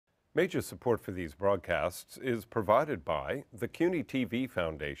Major support for these broadcasts is provided by the CUNY TV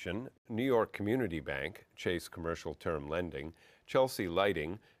Foundation, New York Community Bank, Chase Commercial Term Lending, Chelsea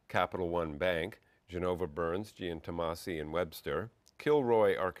Lighting, Capital One Bank, Genova Burns, Giantomasi and Webster,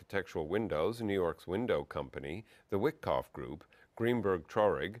 Kilroy Architectural Windows, New York's Window Company, the Wickoff Group, Greenberg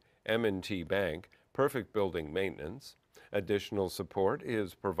Traurig, M&T Bank, Perfect Building Maintenance. Additional support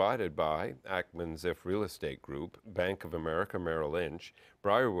is provided by Ackman Ziff Real Estate Group, Bank of America Merrill Lynch,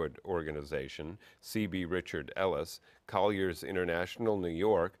 Briarwood Organization, C.B. Richard Ellis, Colliers International New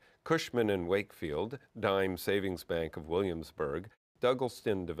York, Cushman & Wakefield, Dime Savings Bank of Williamsburg,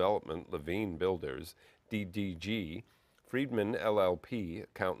 Douglaston Development Levine Builders, DDG, Friedman LLP,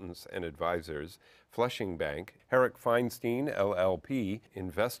 Accountants and Advisors, Flushing Bank, Herrick Feinstein LLP,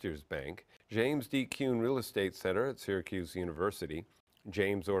 Investors Bank, James D. Kuhn Real Estate Center at Syracuse University,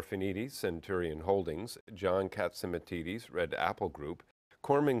 James Orphanides, Centurion Holdings, John Katsimatidis, Red Apple Group,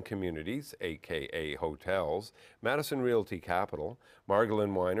 Corman Communities, a.k.a. Hotels, Madison Realty Capital,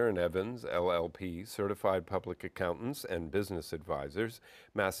 Margolin Weiner and Evans, LLP, Certified Public Accountants and Business Advisors,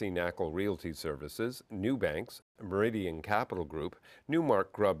 Massey Knackle Realty Services, New Banks, Meridian Capital Group,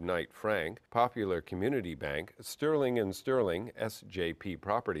 Newmark Grubb Knight Frank, Popular Community Bank, Sterling & Sterling, SJP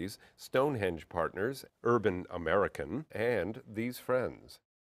Properties, Stonehenge Partners, Urban American, and These Friends.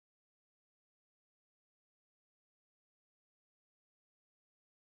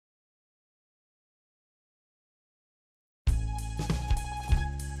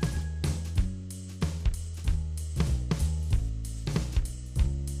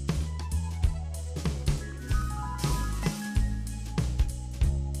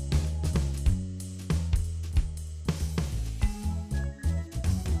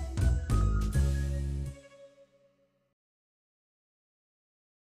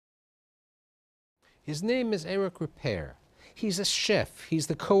 His name is Eric Ripert. He's a chef. He's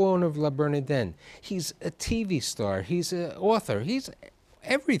the co-owner of Le-Bernardin. He's a TV star. He's an author. He's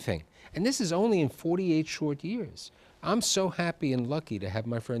everything. And this is only in 48 short years. I'm so happy and lucky to have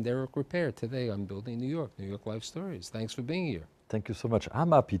my friend Eric Ripert today on Building New York Life Stories. Thanks for being here. Thank you so much.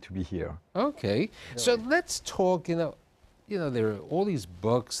 I'm happy to be here. Okay. So let's talk, there are all these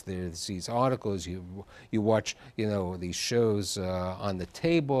books, there's these articles, you watch, these shows on the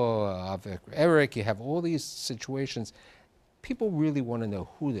table of Eric, you have all these situations. People really want to know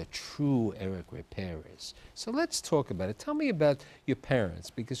who the true Eric Ripert is. So let's talk about it. Tell me about your parents,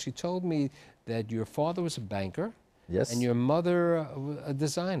 because you told me that your father was a banker. Yes. And your mother a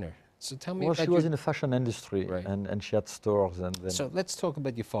designer. So tell me about she was in the fashion industry, right. and she had stores. And then so let's talk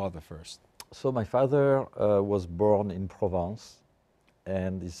about your father first. So my father was born in Provence,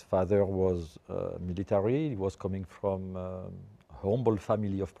 and his father was military. He was coming from a humble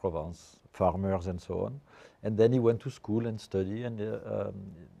family of Provence, farmers and so on. And then he went to school and studied, and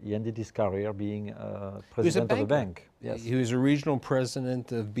he ended his career being president of a bank. Yes. He was a regional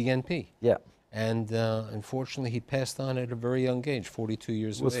president of BNP. Yeah. And unfortunately, he passed on at a very young age, 42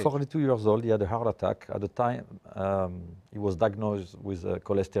 years of age. He was 42 years old. He had a heart attack. At the time, he was diagnosed with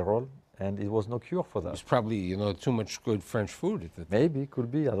cholesterol, and it was no cure for that. It was probably, too much good French food at the time. Maybe,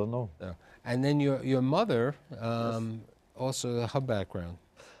 could be, I don't know. And then your mother, yes. Also her background.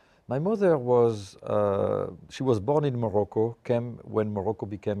 My mother was, she was born in Morocco, came when Morocco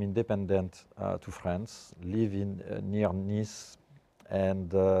became independent to France, lived near Nice,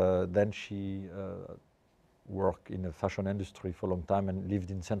 and then she worked in the fashion industry for a long time and lived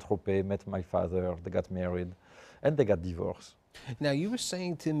in Saint-Tropez, met my father, they got married, and they got divorced. Now, you were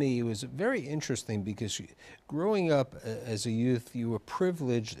saying to me, it was very interesting because growing up as a youth, you were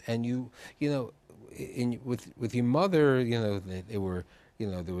privileged, and with your mother, they were,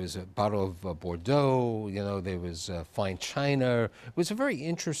 there was a bottle of Bordeaux, there was fine china. It was a very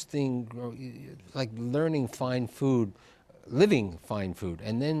interesting, like learning fine food, living fine food.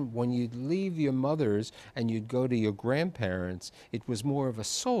 And then when you'd leave your mother's and you'd go to your grandparents, it was more of a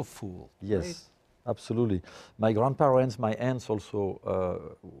soul food. Yes. Right? Absolutely. My grandparents, my aunts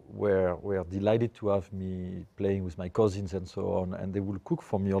also were delighted to have me playing with my cousins and so on, and they would cook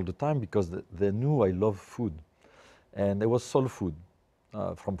for me all the time because they knew I love food. And there was soul food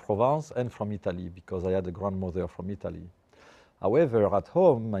from Provence and from Italy because I had a grandmother from Italy. However, at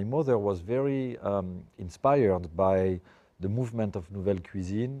home, my mother was very inspired by the movement of Nouvelle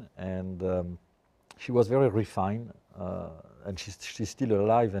Cuisine, and she was very refined, and she's still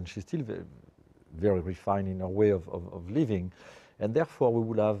alive, and she's still very refined in her way of living, and therefore we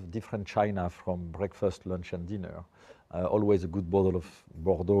would have different china from breakfast, lunch, and dinner. Always a good bottle of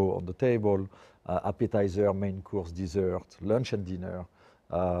Bordeaux on the table, appetizer, main course, dessert, lunch and dinner,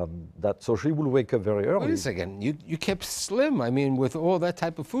 So she will wake up very early. Wait a second, you kept slim. I mean, with all that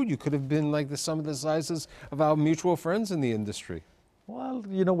type of food, you could have been like some of the sizes of our mutual friends in the industry. Well,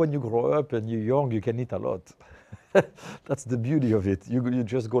 you know, when you grow up and you're young, you can eat a lot. That's the beauty of it. You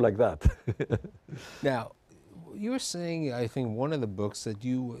just go like that. Now, you were saying, I think, one of the books that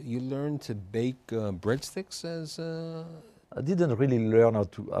you learned to bake breadsticks as. I didn't really learn how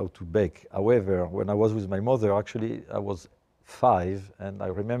to bake. However, when I was with my mother, actually, I was 5, and I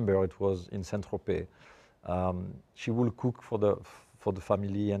remember it was in Saint-Tropez. She will cook for the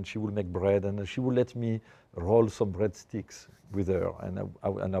family, and she will make bread, and she will let me roll some breadsticks with her,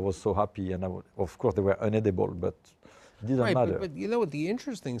 and I was so happy. And of course, they were unedible, but it didn't matter. But you know what? The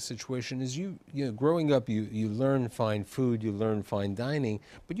interesting situation is you know, growing up, you learn fine food, you learn fine dining,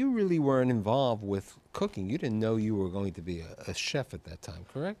 but you really weren't involved with cooking. You didn't know you were going to be a chef at that time,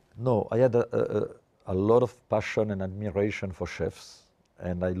 correct? No, I had a lot of passion and admiration for chefs,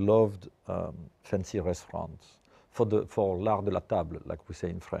 and I loved fancy restaurants for l'art de la table, like we say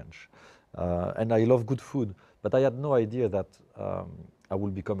in French. And I love good food, but I had no idea that I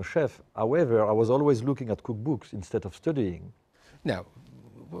would become a chef. However, I was always looking at cookbooks instead of studying. Now,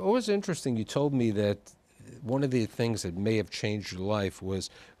 what was interesting, you told me that one of the things that may have changed your life was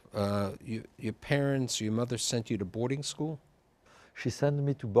your parents, your mother sent you to boarding school? She sent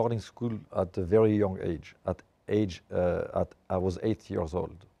me to boarding school at a very young age. I was 8 years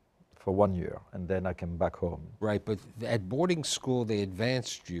old for 1 year, and then I came back home. Right, but at boarding school they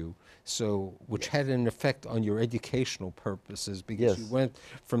advanced you, which had an effect on your educational purposes, because you went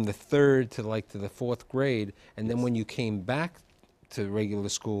from the 3rd to the 4th grade, and then when you came back to regular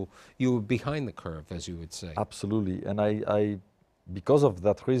school, you were behind the curve, as you would say. Absolutely, and I because of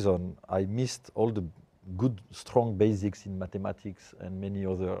that reason, I missed all the good, strong basics in mathematics and many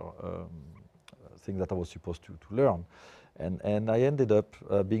other things that I was supposed to learn. And I ended up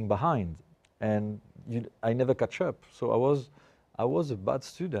being behind, and I never catch up. So I was a bad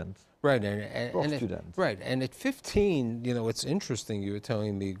student. Right, Right, and at 15, you know, it's interesting. You were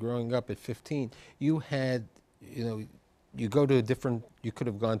telling me, growing up at 15, you had, you know, you could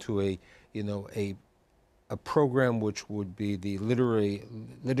have gone to a program which would be the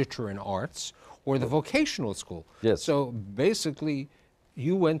literature and arts, or the vocational school. Yes. So basically,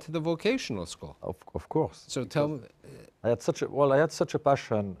 you went to the vocational school. Of course. So tell me. I had such a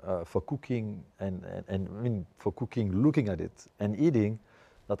passion for cooking and I mean for cooking, looking at it and eating,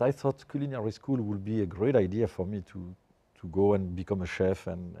 that I thought culinary school would be a great idea for me to go and become a chef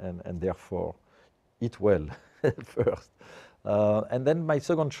and therefore eat well first. And then my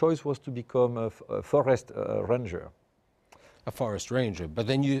second choice was to become a forest ranger. A forest ranger, but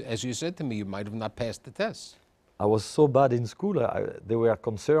then you, as you said to me, you might have not passed the test. I was so bad in school, they were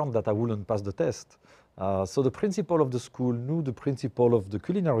concerned that I wouldn't pass the test. So the principal of the school knew the principal of the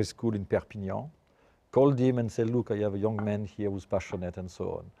culinary school in Perpignan, called him and said, look, I have a young man here who's passionate and so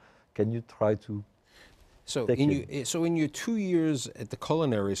on. Can you try to take him? So in your 2 years at the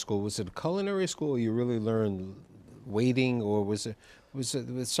culinary school, was it a culinary school, or you really learned waiting, or was it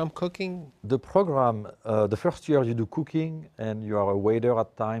with some cooking? The program, the first year you do cooking and you are a waiter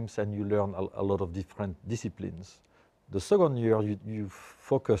at times and you learn a lot of different disciplines. The second year you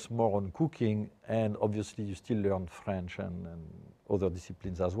focus more on cooking, and obviously you still learn French and other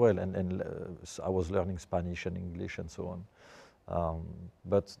disciplines as well. And I was learning Spanish and English and so on.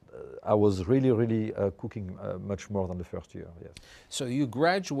 But I was really cooking much more than the first year. Yes. So you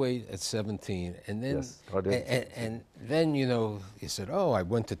graduate at 17, and then and then you know, you said, "Oh, I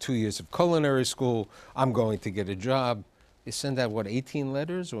went to 2 years of culinary school. I'm going to get a job." You send out what, 18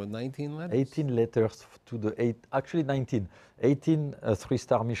 letters or 19 letters? 18 letters to actually 19. 18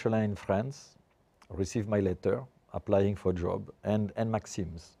 3-star Michelin in France. Received my letter applying for a job, and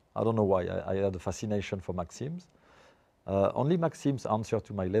Maxim's. I don't know why. I had a fascination for Maxim's. Only Maxim's answered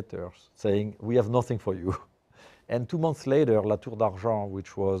to my letters saying, we have nothing for you. And 2 months later, La Tour d'Argent,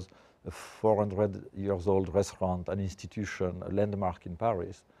 which was a 400 years old restaurant, an institution, a landmark in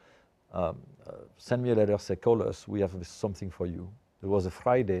Paris, sent me a letter, say, call us, we have something for you. It was a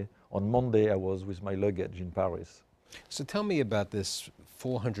Friday. On Monday, I was with my luggage in Paris. So tell me about this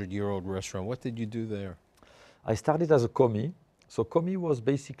 400-year-old restaurant. What did you do there? I started as a commis. So commis was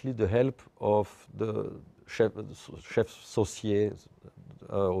basically the help of the chef saucier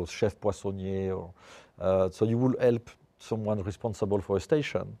or chef poissonnier. So you will help someone responsible for a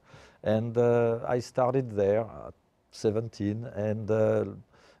station. And I started there at 17 and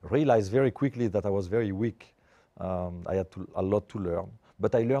realized very quickly that I was very weak. I had a lot to learn,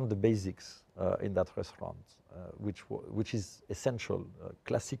 but I learned the basics in that restaurant, which is essential.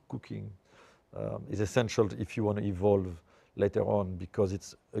 Classic cooking is essential if you want to evolve later on, because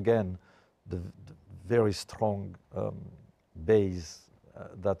it's, again, the very strong base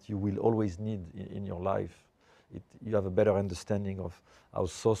that you will always need in your life. You have a better understanding of how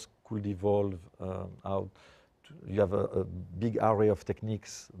sauce could evolve, you have a big array of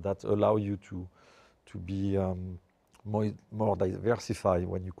techniques that allow you to be more diversified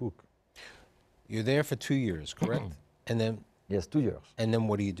when you cook. You're there for 2 years, correct? And then? Yes, 2 years. And then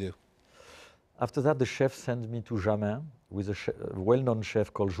what do you do? After that, the chef sent me to Jamin with a well-known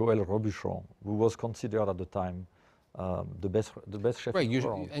chef called Joël Robuchon, who was considered at the time the best chef in the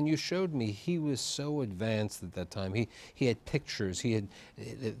world. And you showed me he was so advanced at that time. He had pictures. He had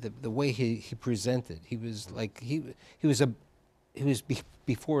the way he presented. He was like he was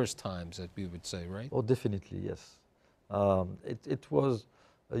before his times, as we would say, right? Oh, definitely, yes. It was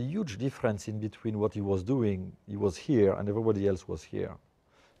a huge difference in between what he was doing. He was here, and everybody else was here.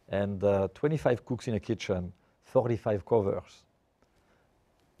 And 25 cooks in a kitchen, 45 covers.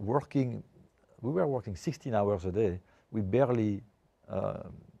 We were working 16 hours a day. We barely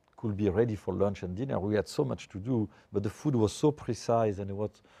could be ready for lunch and dinner. We had so much to do, but the food was so precise, and it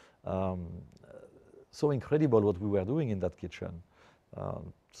was so incredible what we were doing in that kitchen.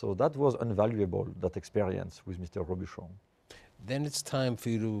 So that was invaluable, that experience with Mr. Robuchon. Then it's time for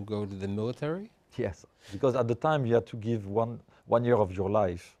you to go to the military? Yes, because at the time you had to give one year of your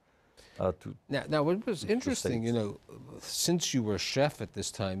life to. Now, what was interesting, you know, since you were a chef at this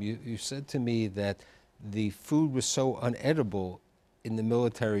time, you said to me that the food was so unedible in the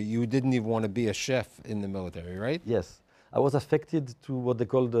military, you didn't even want to be a chef in the military, right? Yes, I was affected to what they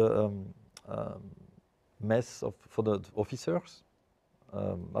call the mess for the officers.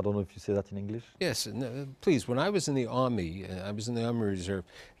 I don't know if you say that in English. Yes, no, please. When I was in the Army, I was in the Army Reserve,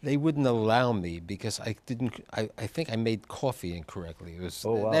 they wouldn't allow me because I think I made coffee incorrectly. It was,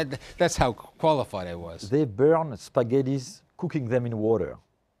 oh, wow. That's how qualified I was. They burn spaghettis, cooking them in water.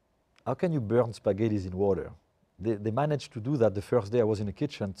 How can you burn spaghettis in water? They managed to do that the first day I was in the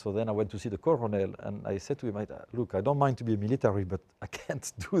kitchen, so then I went to see the colonel, and I said to him, look, I don't mind to be military, but I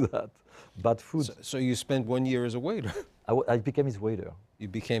can't do that. Bad food. So you spent 1 year as a waiter? I became his waiter. You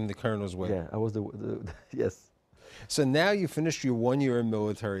became the colonel's waiter? Yeah, I was yes. So now you finished your 1 year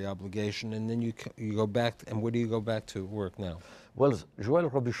military obligation, and then you go back, and where do you go back to work now? Well, Joël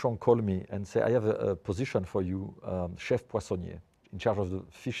Robuchon called me and said, I have a position for you, chef poissonnier, in charge of the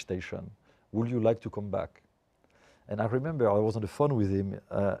fish station. Would you like to come back? And I remember I was on the phone with him.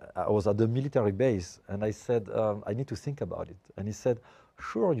 I was at the military base, and I said, I need to think about it. And he said,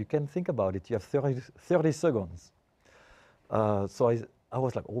 sure, you can think about it. You have 30 seconds. So I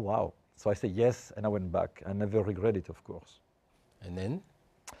was like, oh, wow. So I said yes, and I went back. I never regret it, of course. And then?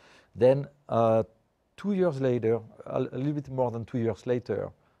 Then 2 years later, a little bit more than 2 years later,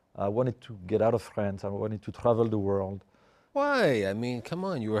 I wanted to get out of France. I wanted to travel the world. Why? I mean, come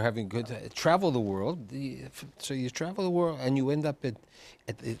on, you were having good travel the world. So you travel the world and you end up at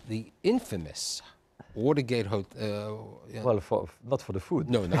the infamous Watergate Hotel. Yeah. Well, not for the food.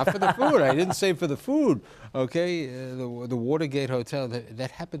 No, not for the food. I didn't say for the food. Okay, the Watergate Hotel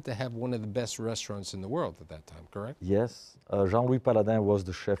that happened to have one of the best restaurants in the world at that time, correct? Yes, Jean-Louis Paladin was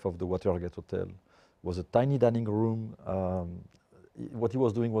the chef of the Watergate Hotel. It was a tiny dining room. What he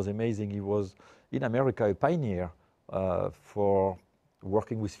was doing was amazing. He was in America a pioneer. For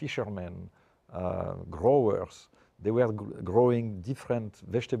working with fishermen, growers. They were growing different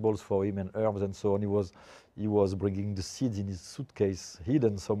vegetables for him and herbs and so on. He was bringing the seeds in his suitcase,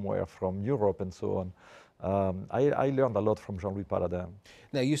 hidden somewhere from Europe and so on. I learned a lot from Jean-Louis Paladin.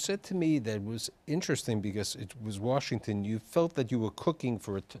 Now, you said to me that it was interesting because it was Washington. You felt that you were cooking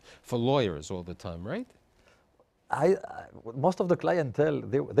for lawyers all the time, right? Most of the clientele,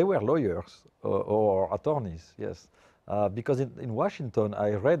 they were lawyers or attorneys, yes. Because in Washington,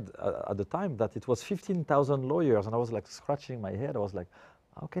 I read at the time that it was 15,000 lawyers, and I was like scratching my head. I was like,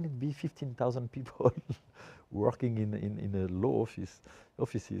 how can it be 15,000 people working in a law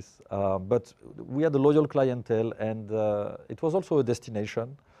offices? But we had a loyal clientele, and it was also a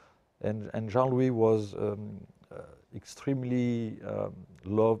destination. And Jean-Louis was extremely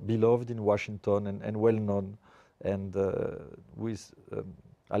beloved in Washington and well known. And with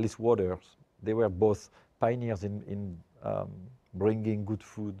Alice Waters, they were both pioneers in bringing good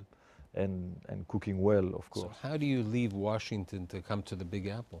food and cooking well, of course. So how do you leave Washington to come to the Big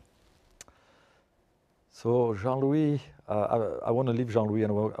Apple? So Jean-Louis, I want to leave Jean-Louis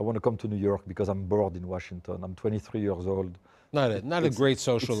and I want to come to New York because I'm bored in Washington. I'm 23 years old. Not a great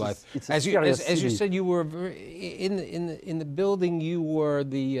social life. As you said, you were in the building. You were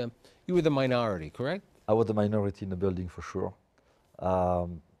the minority, correct? I was the minority in the building for sure.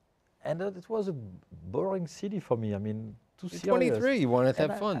 And it was a boring city for me. I mean, too You're serious. 23, you wanted to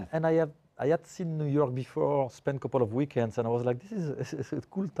And have fun. I had seen New York before, spent a couple of weekends, and I was like, this is it's a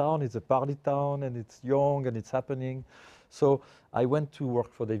cool town, it's a party town, and it's young, and it's happening. So I went to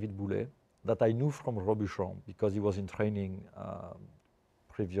work for David Boulay, that I knew from Robuchon, because he was in training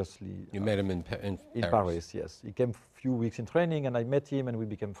previously. You met him in In Paris, yes. He came a few weeks in training, and I met him, and we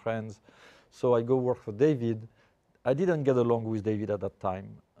became friends. So I go work for David. I didn't get along with David at that time.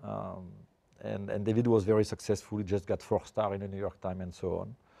 And David was very successful. He just got 4-star in the New York Times and so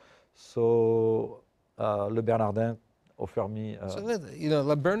on. So Le-Bernardin offered me... you know,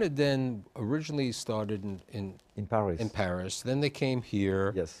 Le-Bernardin originally started in Paris. In Paris. Then they came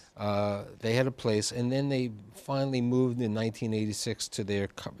here. Yes. They had a place, and then they finally moved in 1986 to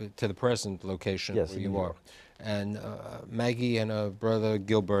to the present location Yes, where in you New are. York. And Maggie and her brother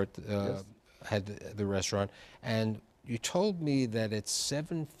Gilbert Yes. had the restaurant. And you told me that at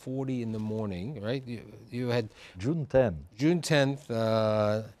 7:40 in the morning, right? You had June 10. June 10th.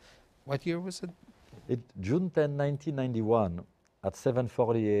 What year was it? June 10, 1991, at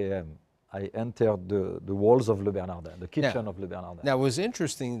 7:40 a.m., I entered the walls of Le-Bernardin, the kitchen of Le-Bernardin. Now, it was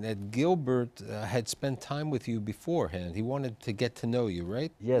interesting that Gilbert had spent time with you beforehand. He wanted to get to know you,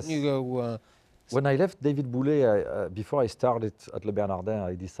 right? Yes. Didn't you go... When I left David Boulay, before I started at Le-Bernardin,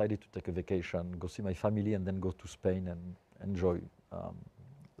 I decided to take a vacation, go see my family, and then go to Spain and enjoy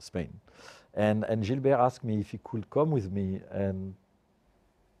Spain. And Gilbert asked me if he could come with me and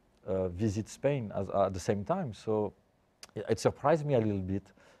visit Spain at the same time. So it surprised me a little bit,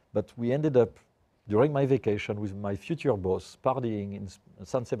 but we ended up, during my vacation with my future boss, partying in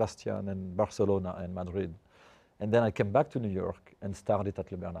San Sebastian and Barcelona and Madrid. And then I came back to New York and started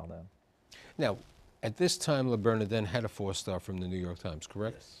at Le-Bernardin. Now, at this time, Le-Bernardin had a 4-star from the New York Times,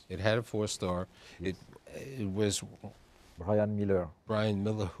 correct? Yes. It had a 4-star. Yes. It was Brian Miller. Brian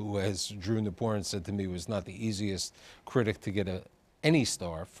Miller, who, as Drew Naporin said to me, was not the easiest critic to get any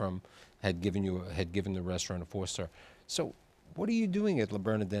star from, had given the restaurant a 4-star. So, what are you doing at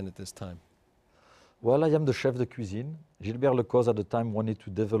Le-Bernardin at this time? Well, I am the chef de cuisine. Gilbert Lecause at the time wanted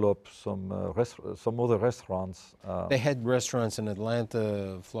to develop some other restaurants. They had restaurants in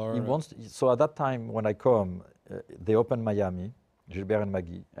Atlanta, Florida. So at that time, when I come, they opened Miami, Gilbert and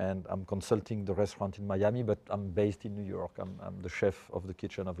Maggie, and I'm consulting the restaurant in Miami, but I'm based in New York. I'm the chef of the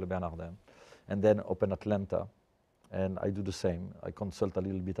kitchen of Le-Bernardin. And then open Atlanta, and I do the same. I consult a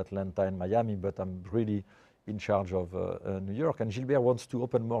little bit Atlanta and Miami, but I'm really in charge of New York. And Gilbert wants to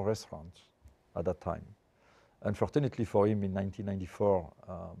open more restaurants at that time. Unfortunately for him, in 1994,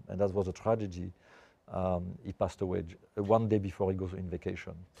 and that was a tragedy, he passed away one day before he goes on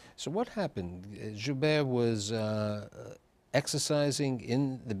vacation. So what happened? Gilbert was exercising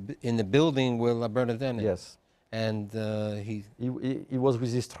in the building where Le-Bernardin is. Yes. And he was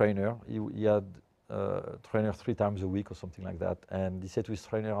with his trainer. He had trainer 3 times a week or something like that. And he said to his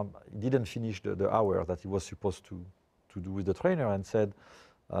trainer, he didn't finish the hour that he was supposed to do with the trainer, and said,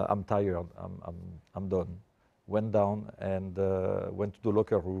 I'm tired, I'm done. Went down and went to the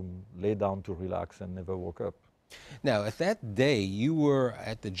locker room, lay down to relax, and never woke up. Now, at that day, you were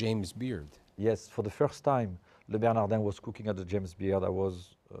at the James Beard. Yes, for the first time, Le-Bernardin was cooking at the James Beard. I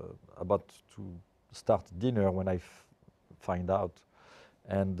was about to start dinner when I find out.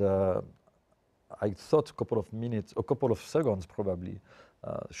 And I thought a couple of minutes, a couple of seconds probably,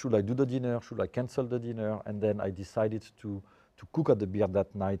 should I do the dinner, should I cancel the dinner? And then I decided to cook at the Beard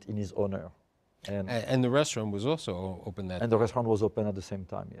that night in his honor. And the restaurant was also open that And the restaurant was open at the same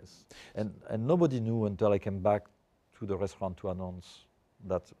time, yes. And nobody knew until I came back to the restaurant to announce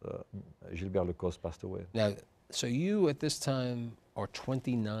that Gilbert Lecause passed away. Now, so you at this time are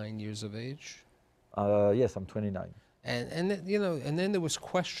 29 years of age? Yes, I'm 29. And you know, and then there was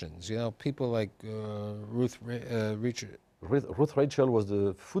questions, you know, people like Ruth Rachel was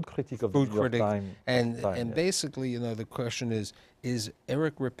the food critic of the New York Times. And yes. basically, you know, the question is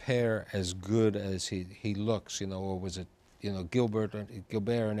Eric Ripert as good as he looks, you know, or was it, you know, Gilbert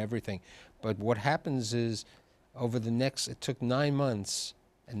and everything? But what happens is, it took 9 months,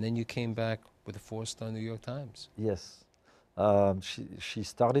 and then you came back with a 4-star New York Times. Yes. She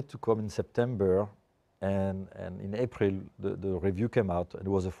started to come in September, and in April, the review came out, and it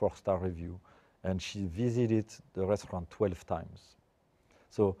was a 4-star review. And she visited the restaurant 12 times.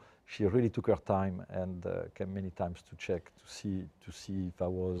 So she really took her time and came many times to check, to see if I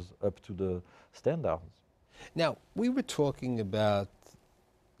was up to the standards. Now, we were talking about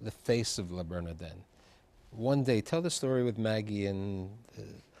the face of Le-Bernardin. One day, tell the story with Maggie and...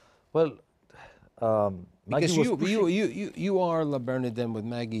 Well, because you are Le-Bernardin with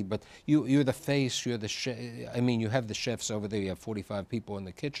Maggie, but you're the face, you're the chef. I mean, you have the chefs over there. You have 45 people in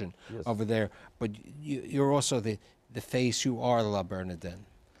the kitchen yes. over there, but you're also the the face you are, Le-Bernardin.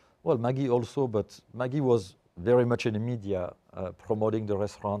 Well, Maggie also, but Maggie was very much in the media, promoting the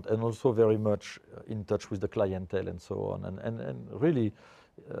restaurant, and also very much in touch with the clientele and so on, and really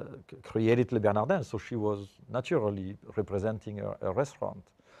created Le-Bernardin, so she was naturally representing a restaurant.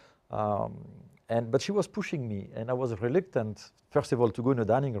 But she was pushing me, and I was reluctant, first of all, to go in a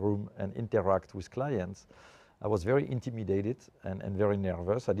dining room and interact with clients. I was very intimidated and very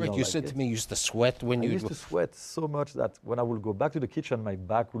nervous. I didn't You like said it. to me you used to sweat when I you... used to sweat so much that when I would go back to the kitchen, my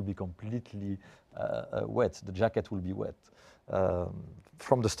back will be completely wet. The jacket will be wet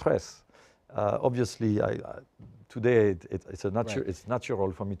from the stress. Obviously, today it's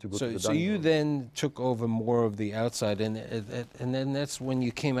natural for me to go to the So dining you room. then took over more of the outside, and then that's when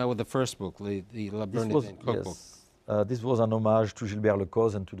you came out with the first book, the Le-Bernardin cookbook. Yes. This was an homage to Gilbert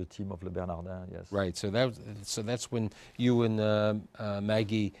Lecause and to the team of Le-Bernardin, yes. Right, so that's when you and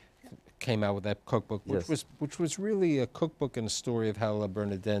Maggie came out with that cookbook, which was really a cookbook and a story of how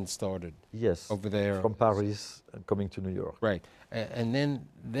Le-Bernardin started. Yes, over there. from Paris and coming to New York. Right, and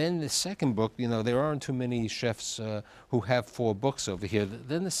then the second book, you know, there aren't too many chefs who have 4 books over here.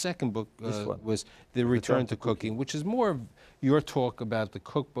 Then the second book was The Return to Cooking, which is more of your talk about the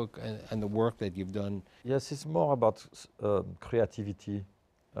cookbook and the work that you've done. Yes, it's more about creativity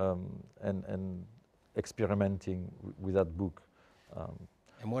and experimenting with that book.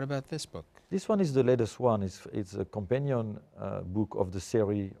 And what about this book? This one is the latest one. It's a companion book of the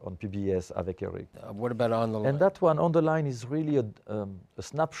series on PBS avec Eric. What about On the Line? And that one, On the Line, is really a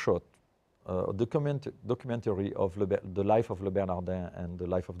snapshot, a documentary of the life of Le-Bernardin and the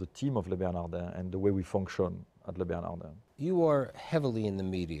life of the team of Le-Bernardin and the way we function at Le-Bernardin. You are heavily in the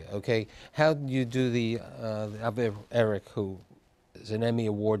media, okay? How do you do the avec Eric, who is an Emmy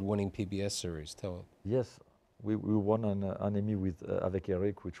Award-winning PBS series? Tell us. Yes, we won an Emmy with avec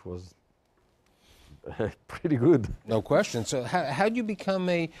Eric, which was pretty good. No question. So how do you become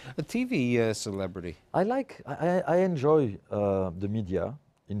a TV celebrity? I enjoy the media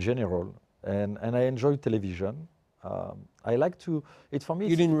in general, and I enjoy television. I like to, for me...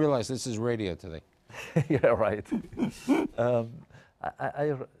 You didn't realize this is radio today. Yeah, right.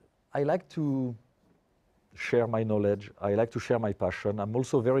 I like to share my knowledge. I like to share my passion. I'm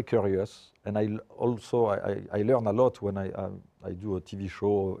also very curious, and I learn a lot when I do a TV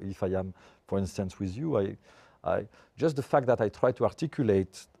show. If I am, for instance, with you, just the fact that I try to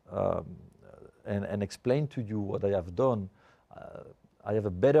articulate and explain to you what I have done, I have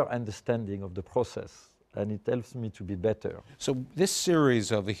a better understanding of the process, and it helps me to be better. So this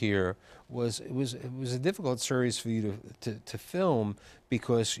series over here was a difficult series for you to film,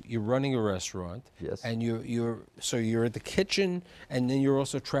 because you're running a restaurant. Yes. And you're at the kitchen, and then you're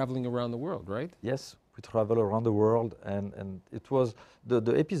also traveling around the world, right? Yes, we travel around the world, and it was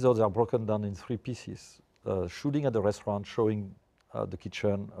the episodes are broken down in 3 pieces: shooting at the restaurant, showing the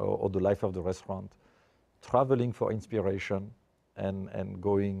kitchen or the life of the restaurant, traveling for inspiration, and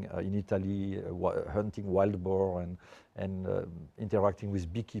going in Italy, hunting wild boar and interacting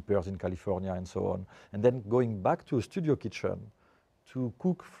with beekeepers in California and so on, and then going back to a studio kitchen to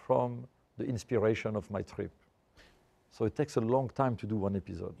cook from the inspiration of my trip. So it takes a long time to do one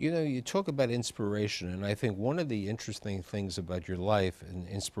episode. You know, you talk about inspiration, and I think one of the interesting things about your life and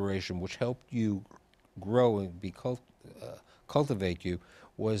inspiration, which helped you grow and cultivate you,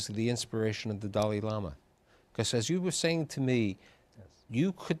 was the inspiration of the Dalai Lama. Because as you were saying to me, yes,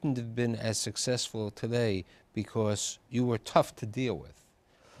 you couldn't have been as successful today because you were tough to deal with.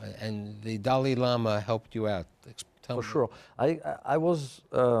 And the Dalai Lama helped you out. Tell me. For sure. I was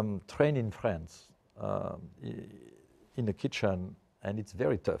trained in France in the kitchen, and it's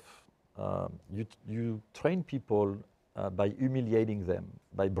very tough. You train people by humiliating them,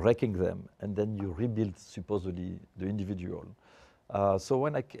 by breaking them, and then you rebuild supposedly the individual. So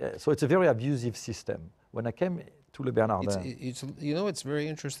it's a very abusive system. When I came to Le-Bernardin, you know, it's very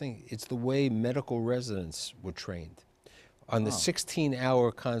interesting. It's the way medical residents were trained. On the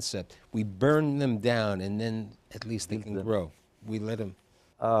 16-hour concept, we burn them down, and then at least they can grow. We let them.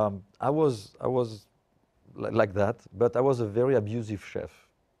 I was like that, but I was a very abusive chef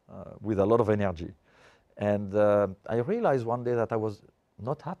with a lot of energy. And I realized one day that I was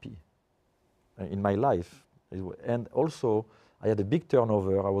not happy in my life. And also, I had a big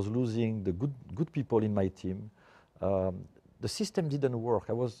turnover. I was losing the good people in my team. The system didn't work.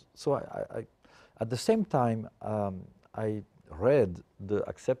 At the same time, I read the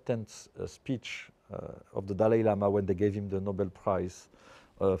acceptance speech of the Dalai Lama when they gave him the Nobel Prize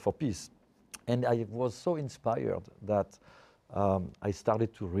for Peace. And I was so inspired that I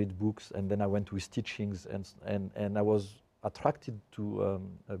started to read books, and then I went to his teachings, and I was attracted to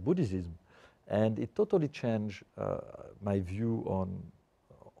Buddhism. And it totally changed my view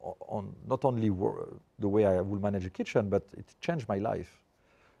on not only the way I will manage a kitchen, but it changed my life.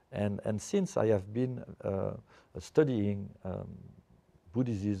 And since I have been studying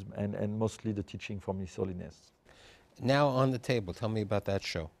Buddhism and mostly the teaching from His Holiness. Now on the table, tell me about that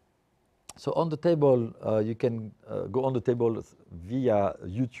show. So on the table, you can go on the table via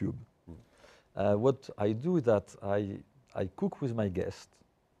YouTube. What I do is that I cook with my guest,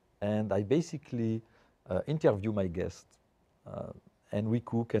 and I basically interview my guest, and we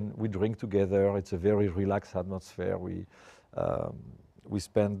cook and we drink together. It's a very relaxed atmosphere. We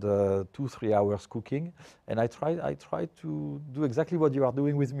spend 2-3 hours cooking, and I try to do exactly what you are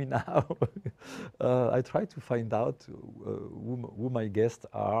doing with me now. I try to find out who my guests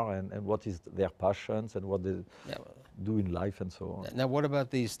are and what is their passions and what they do in life and so on. Now, what about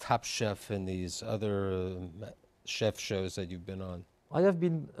these Top Chef and these other chef shows that you've been on? I have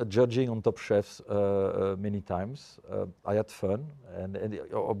been judging on Top Chefs many times. I had fun, and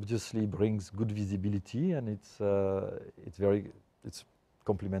it obviously brings good visibility, and it's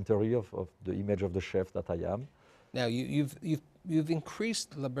complimentary of the image of the chef that I am. Now you've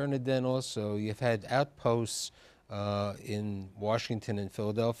increased Le-Bernardin also. You've had outposts in Washington and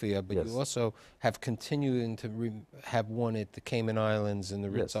Philadelphia, but Yes. you also have continuing to have one at the Cayman Islands and the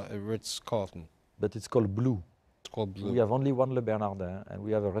Ritz-Carlton. But it's called Blue. It's called Blue. We have only one Le-Bernardin, and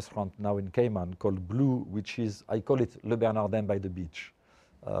we have a restaurant now in Cayman called Blue, which is, I call it Le-Bernardin by the beach.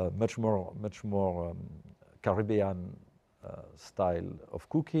 Much more Caribbean style of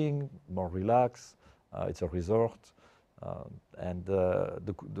cooking, more relaxed. It's a resort, and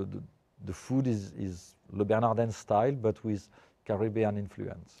the food is Le-Bernardin style, but with Caribbean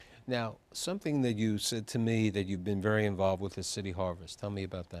influence. Now, something that you said to me that you've been very involved with is City Harvest. Tell me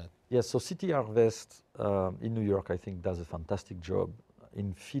about that. Yes, so City Harvest in New York, I think, does a fantastic job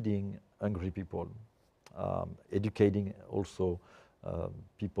in feeding hungry people, educating also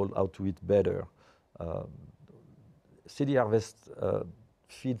people how to eat better. City Harvest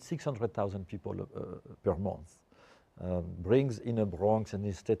feeds 600,000 people per month. Brings in the Bronx and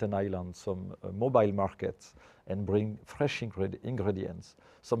in Staten Island some mobile markets and bring fresh ingredients.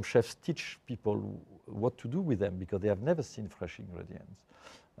 Some chefs teach people what to do with them because they have never seen fresh ingredients.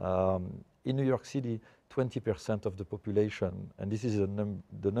 In New York City, 20% of the population, and this is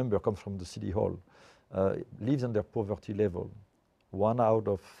the number comes from the City Hall, lives under poverty level. 1 out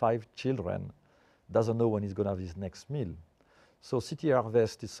of 5 children doesn't know when he's going to have his next meal. So City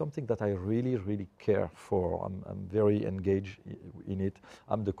Harvest is something that I really, really care for. I'm very engaged in it.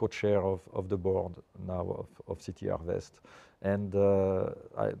 I'm the co-chair of the board now of City Harvest. And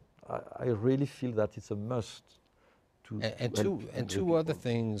I really feel that it's a must to And two other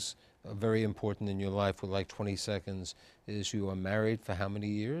things very important in your life with like 20 seconds is you are married for how many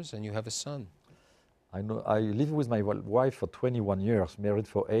years and you have a son? I live with my wife for 21 years, married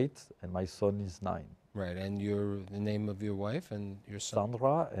for 8, and my son is 9. Right, and the name of your wife and your son?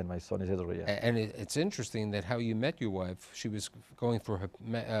 Sandra, and my son is Adrien. And it's interesting that how you met your wife. She was going for her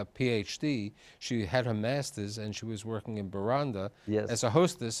PhD. She had her master's, and she was working in Baranda as a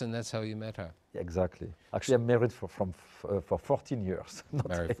hostess, and that's how you met her. Exactly. Actually, I'm married for 14 years.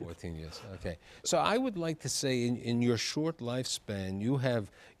 Married 14 years. Okay. So I would like to say, in your short lifespan, you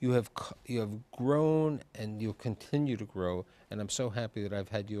have grown, and you'll continue to grow. And I'm so happy that I've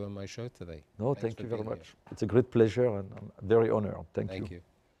had you on my show today. No, thank you very much. It's a great pleasure, and I'm very honored. Thank you. Thank you.